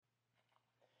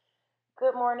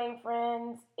Good morning,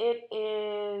 friends. What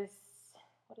is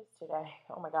today?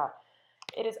 Oh my God.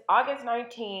 It is August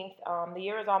 19th. The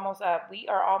year is almost up. We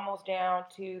are almost down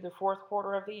to the fourth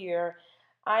quarter of the year.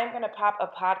 I am going to pop a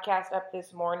podcast up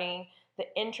this morning, The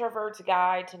Introvert's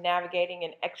Guide to Navigating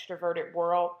an Extroverted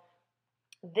World.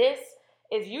 This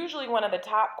is usually one of the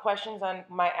top questions on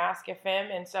my Ask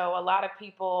FM. And so a lot of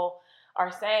people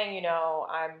are saying,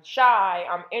 I'm shy,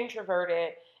 I'm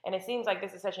introverted. And it seems like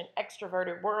this is such an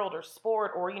extroverted world or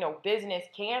sport or, business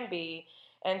can be.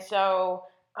 And so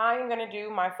I'm going to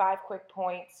do my 5 quick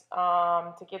points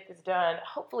to get this done,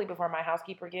 hopefully before my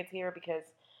housekeeper gets here because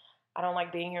I don't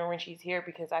like being here when she's here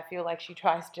because I feel like she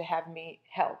tries to have me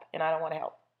help and I don't want to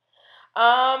help.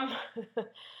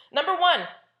 Number one,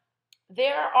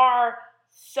 there are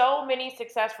so many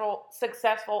successful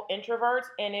introverts,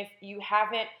 and if you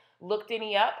haven't looked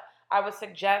any up, I would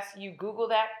suggest you Google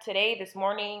that today, this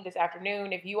morning, this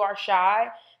afternoon. If you are shy,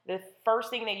 the first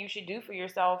thing that you should do for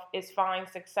yourself is find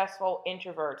successful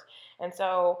introverts. And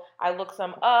so I looked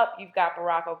some up. You've got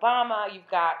Barack Obama, you've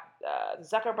got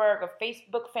Zuckerberg of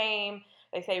Facebook fame.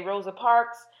 They say Rosa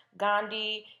Parks,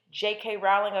 Gandhi, J.K.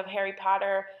 Rowling of Harry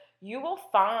Potter. You will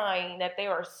find that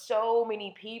there are so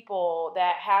many people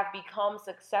that have become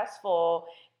successful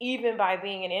even by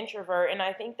being an introvert. And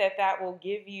I think that that will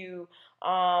give you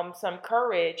some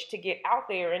courage to get out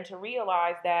there and to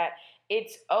realize that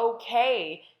it's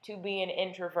okay to be an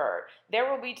introvert.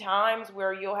 There will be times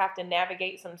where you'll have to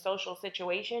navigate some social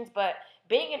situations, but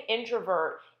being an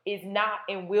introvert is not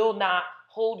and will not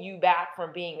hold you back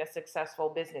from being a successful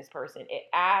business person. It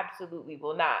absolutely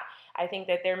will not. I think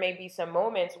that there may be some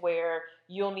moments where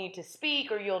you'll need to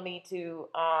speak or you'll need to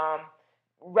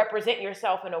represent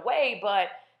yourself in a way, but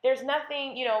there's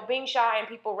nothing, being shy and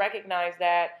people recognize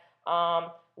that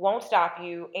won't stop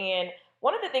you. And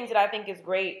one of the things that I think is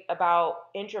great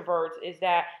about introverts is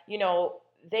that,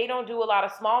 they don't do a lot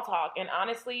of small talk. And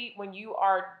honestly, when you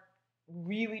are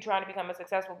really trying to become a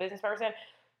successful business person,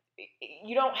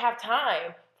 you don't have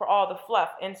time for all the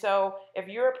fluff. And so if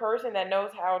you're a person that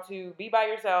knows how to be by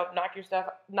yourself,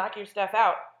 knock your stuff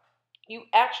out, you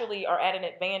actually are at an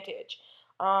advantage.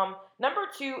 Number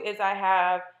two is I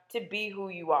have to be who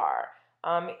you are.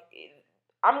 I'm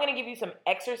going to give you some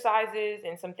exercises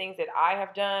and some things that I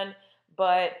have done,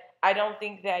 but I don't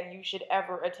think that you should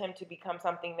ever attempt to become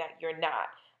something that you're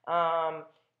not.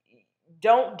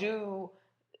 Don't do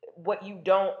what you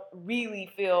don't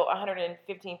really feel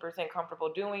 115%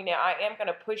 comfortable doing. Now, I am going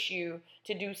to push you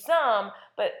to do some,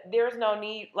 but there's no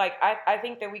need. Like, I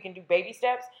think that we can do baby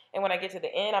steps. And when I get to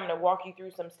the end, I'm going to walk you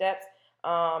through some steps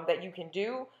that you can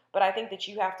do. But I think that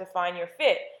you have to find your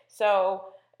fit. So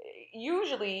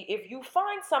usually if you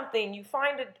find something, you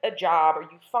find a job or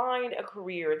you find a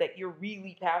career that you're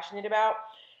really passionate about,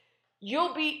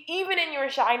 you'll be, even in your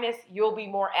shyness, you'll be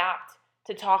more apt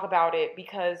to talk about it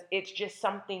because it's just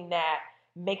something that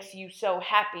makes you so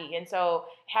happy. And so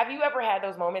have you ever had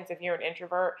those moments, if you're an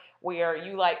introvert, where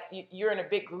you're in a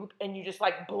big group and you just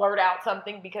like blurt out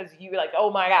something because you're like,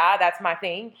 oh my God, that's my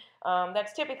thing.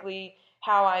 That's typically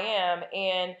how I am.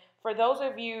 And for those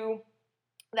of you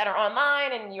that are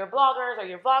online and you're bloggers or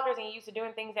you're vloggers and you're used to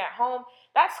doing things at home,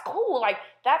 that's cool. Like,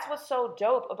 that's what's so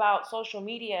dope about social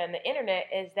media and the internet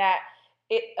is that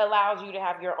it allows you to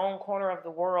have your own corner of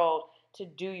the world to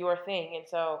do your thing. And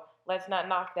so let's not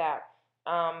knock that.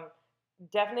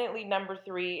 Definitely number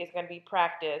three is going to be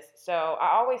practice. So I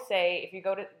always say if you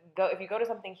go to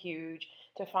something huge,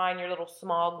 to find your little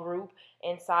small group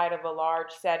inside of a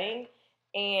large setting.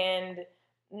 And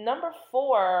number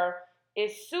four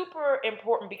is super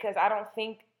important because I don't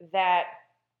think that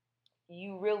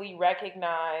you really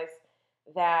recognize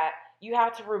that you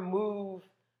have to remove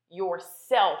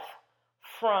yourself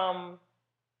from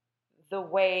the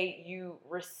way you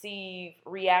receive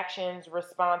reactions,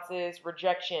 responses,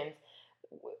 rejections,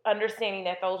 understanding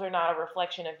that those are not a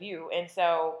reflection of you. And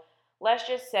so let's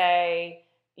just say,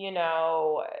 you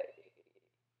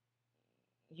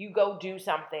go do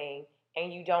something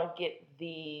and you don't get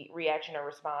the reaction or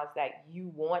response that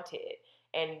you wanted,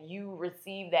 and you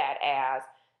receive that as,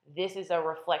 this is a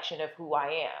reflection of who I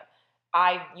am.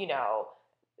 I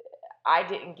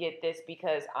didn't get this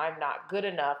because I'm not good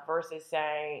enough versus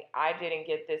saying I didn't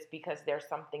get this because there's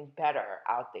something better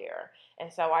out there. And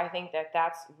so I think that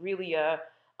that's really a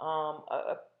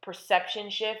perception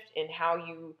shift in how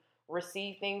you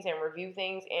receive things and review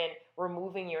things and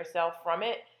removing yourself from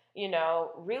it.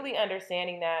 Really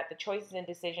understanding that the choices and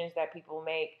decisions that people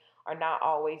make are not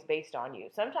always based on you.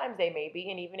 Sometimes they may be,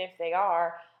 and even if they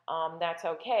are, that's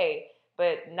okay.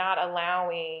 But not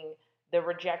allowing the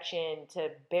rejection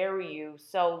to bury you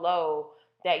so low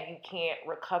that you can't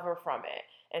recover from it.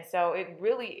 And so it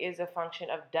really is a function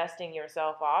of dusting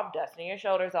yourself off, dusting your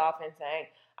shoulders off, and saying,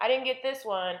 I didn't get this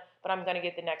one, but I'm going to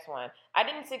get the next one. I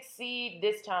didn't succeed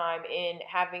this time in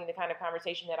having the kind of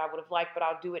conversation that I would have liked, but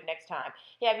I'll do it next time.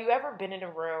 Yeah, have you ever been in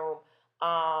a room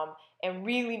and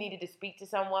really needed to speak to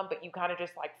someone, but you kind of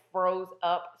just like froze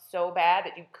up so bad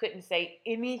that you couldn't say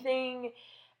anything?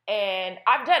 And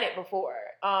I've done it before.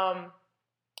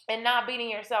 And not beating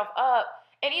yourself up,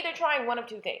 and either trying one of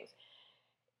two things.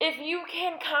 If you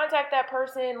can contact that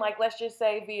person, like let's just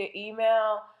say via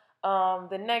email,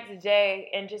 the next day,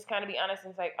 and just kind of be honest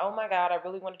and say, oh my God, I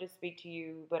really wanted to speak to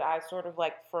you, but I sort of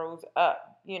like froze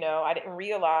up. I didn't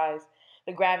realize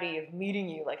the gravity of meeting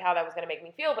you, like how that was going to make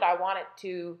me feel, but I wanted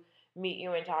to meet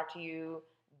you and talk to you,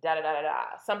 da da da da da,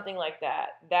 something like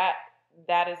that.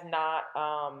 That is not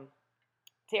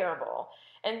terrible.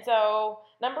 And so,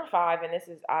 number 5, and this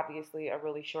is obviously a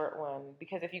really short one,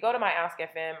 because if you go to my Ask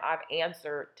FM, I've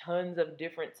answered tons of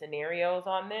different scenarios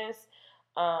on this.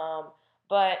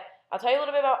 But I'll tell you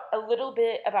a little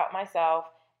bit about myself,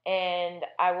 and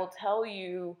I will tell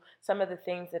you some of the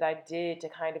things that I did to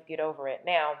kind of get over it.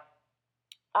 Now,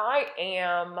 I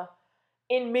am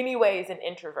in many ways an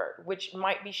introvert, which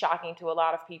might be shocking to a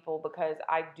lot of people because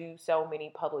I do so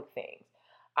many public things.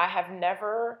 I have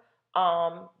never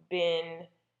been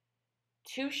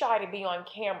too shy to be on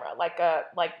camera,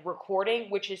 like recording,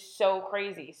 which is so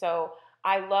crazy. So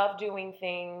I love doing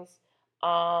things,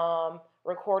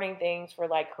 recording things for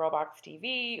like Curlbox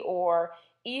TV, or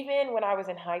even when I was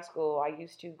in high school, I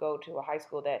used to go to a high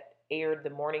school that aired the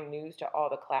morning news to all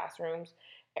the classrooms.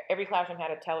 Every classroom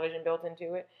had a television built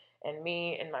into it, and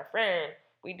me and my friend,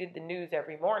 we did the news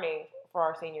every morning for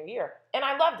our senior year, and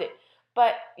I loved it.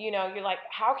 But you're like,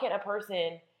 how can a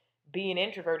person be an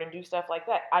introvert and do stuff like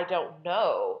that? I don't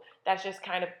know. That's just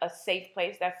kind of a safe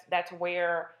place. That's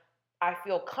where I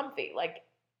feel comfy. Like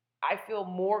I feel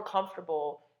more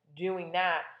comfortable doing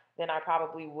that than I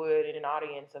probably would in an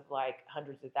audience of like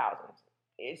hundreds of thousands.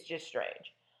 It's just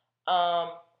strange. Um,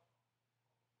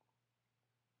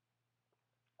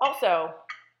 Also,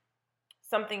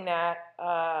 something that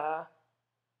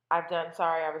I've done.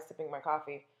 Sorry, I was sipping my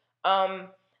coffee. Um,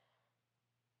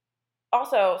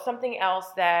 Also, something else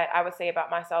that I would say about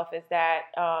myself is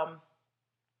that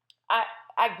I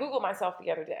I Googled myself the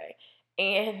other day,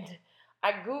 and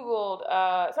I Googled.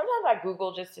 Sometimes I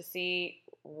Google just to see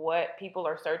what people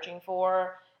are searching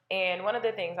for, and one of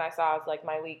the things I saw is like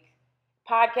my leak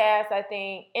podcast. I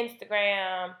think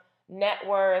Instagram net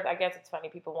worth. I guess it's funny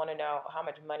people want to know how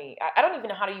much money. I don't even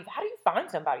know how do you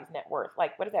find somebody's net worth.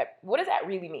 Like what does that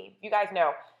really mean? If you guys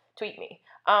know, tweet me.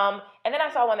 And then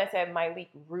I saw one that said my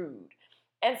leak rude.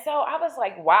 And so I was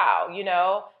like, wow,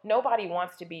 nobody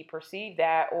wants to be perceived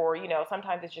that, or,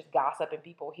 sometimes it's just gossip and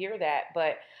people hear that.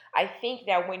 But I think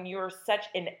that when you're such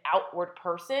an outward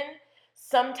person,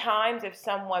 sometimes if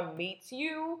someone meets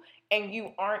you and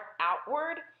you aren't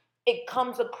outward, it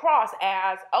comes across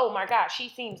as, oh my gosh, she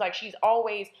seems like she's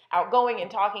always outgoing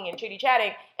and talking and chitty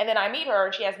chatting. And then I meet her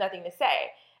and she has nothing to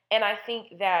say. And I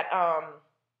think that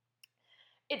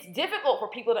it's difficult for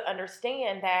people to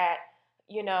understand that,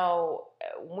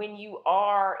 when you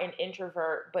are an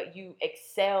introvert, but you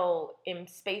excel in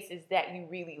spaces that you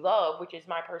really love, which is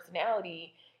my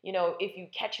personality, if you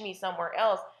catch me somewhere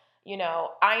else,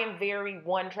 I am very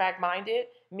one track minded,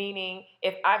 meaning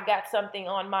if I've got something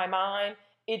on my mind,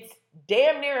 it's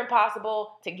damn near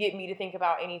impossible to get me to think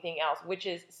about anything else, which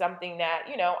is something that,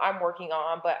 I'm working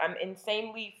on, but I'm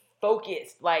insanely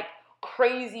focused, like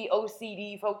crazy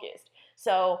OCD focused.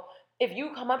 So if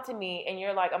you come up to me and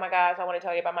you're like, oh my gosh, I want to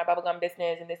tell you about my bubblegum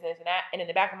business and this and that, and in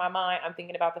the back of my mind, I'm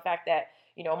thinking about the fact that,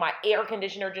 my air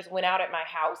conditioner just went out at my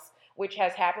house, which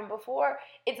has happened before,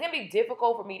 it's going to be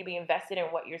difficult for me to be invested in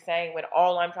what you're saying when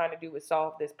all I'm trying to do is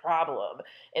solve this problem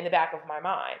in the back of my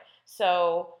mind.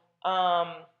 So,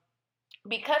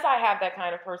 because I have that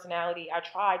kind of personality, I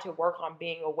try to work on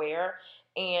being aware.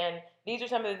 And these are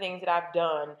some of the things that I've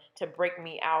done to break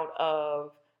me out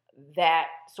of that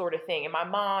sort of thing. And my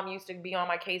mom used to be on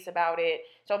my case about it.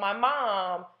 So my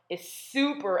mom is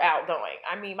super outgoing.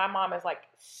 I mean, my mom is like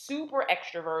super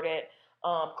extroverted,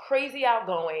 crazy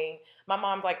outgoing. My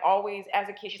mom's like always, as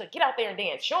a kid, she's like, get out there and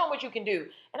dance. Show them what you can do.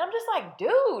 And I'm just like,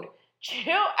 dude,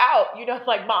 chill out.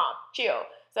 Like, mom, chill.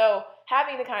 So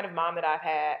having the kind of mom that I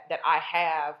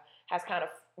have, has kind of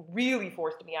really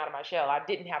forced me out of my shell. I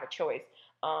didn't have a choice.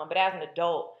 But as an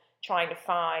adult, trying to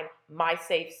find my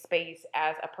safe space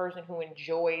as a person who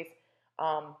enjoys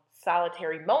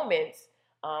solitary moments,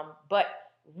 but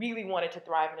really wanted to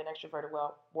thrive in an extroverted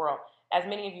world. As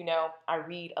many of you know, I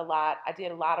read a lot. I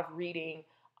did a lot of reading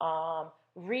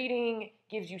reading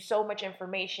gives you so much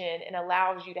information and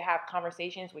allows you to have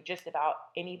conversations with just about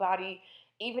anybody.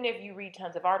 Even if you read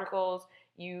tons of articles,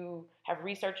 you have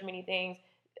researched many things.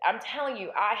 I'm telling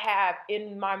you, I have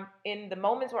in the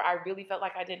moments where I really felt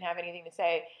like I didn't have anything to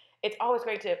say, it's always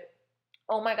great to,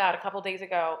 oh my God, a couple days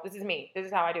ago, this is me, this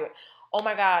is how I do it. Oh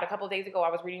my God, a couple days ago,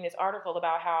 I was reading this article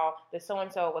about how the so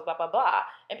and so was blah, blah, blah.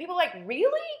 And people are like,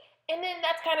 really? And then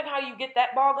that's kind of how you get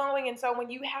that ball going. And so when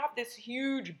you have this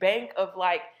huge bank of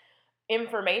like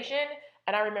information,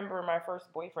 and I remember my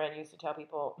first boyfriend used to tell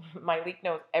people, my leak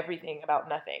knows everything about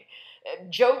nothing.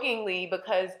 Jokingly,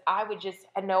 because I would just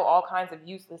know all kinds of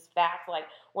useless facts, like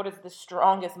what is the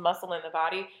strongest muscle in the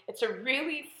body. It's a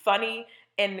really funny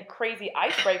and crazy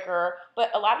icebreaker,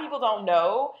 but a lot of people don't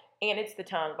know, and it's the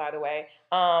tongue, by the way.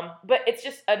 But it's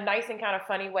just a nice and kind of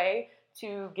funny way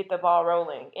to get the ball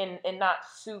rolling and not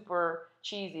super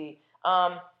cheesy.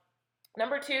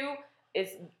 Number two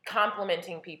is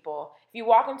complimenting people. If you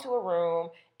walk into a room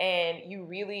and you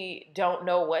really don't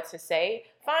know what to say,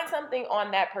 find something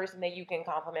on that person that you can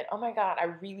compliment. Oh my God, I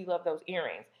really love those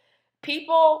earrings.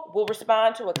 People will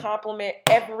respond to a compliment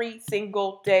every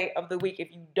single day of the week.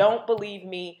 If you don't believe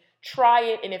me, try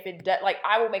it. And if it does, like,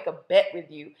 I will make a bet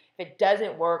with you. If it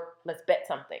doesn't work, let's bet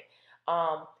something.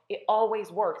 It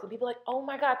always works. And people are like, oh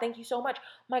my God, thank you so much.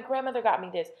 My grandmother got me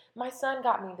this. My son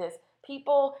got me this.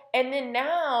 People, and then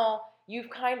now you've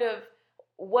kind of,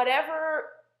 whatever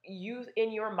you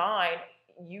in your mind,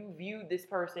 you view this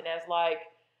person as like,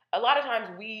 a lot of times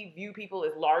we view people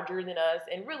as larger than us,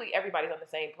 and really everybody's on the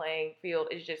same playing field.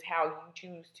 It's just how you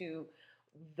choose to,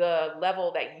 the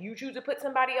level that you choose to put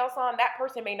somebody else on, that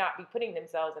person may not be putting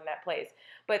themselves in that place.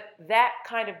 But that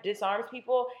kind of disarms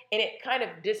people, and it kind of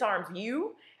disarms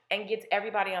you and gets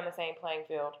everybody on the same playing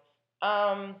field.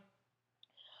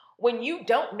 When you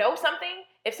don't know something,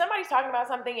 if somebody's talking about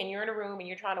something and you're in a room and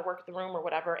you're trying to work the room or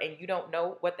whatever, and you don't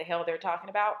know what the hell they're talking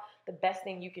about, the best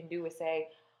thing you can do is say,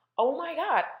 oh my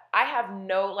God, I've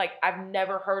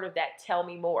never heard of that. Tell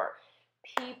me more.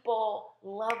 People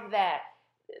love that.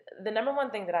 The number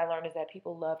one thing that I learned is that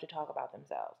people love to talk about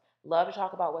themselves, love to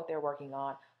talk about what they're working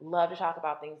on, love to talk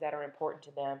about things that are important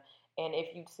to them. And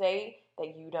if you say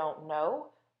that you don't know,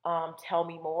 tell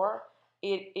me more,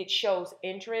 it shows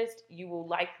interest. You will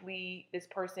likely, this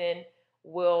person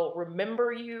will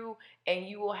remember you, and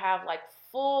you will have like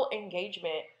full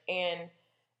engagement, and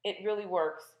it really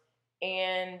works.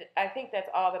 And I think that's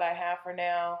all that I have for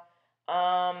now.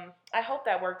 I hope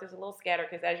that worked. It's a little scattered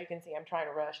because, as you can see, I'm trying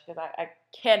to rush because I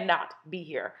cannot be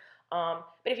here. But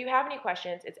if you have any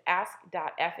questions, it's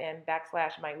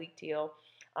ask.fm/myleakteal.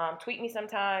 Tweet me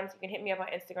sometimes. You can hit me up on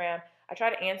Instagram. I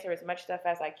try to answer as much stuff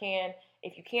as I can.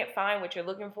 If you can't find what you're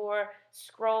looking for,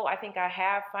 scroll. I think I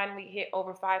have finally hit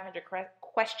over 500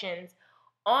 questions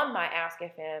on my Ask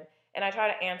FM, and I try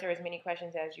to answer as many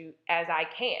questions as I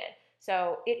can.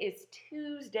 So it is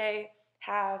Tuesday.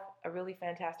 Have a really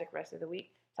fantastic rest of the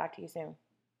week. Talk to you soon.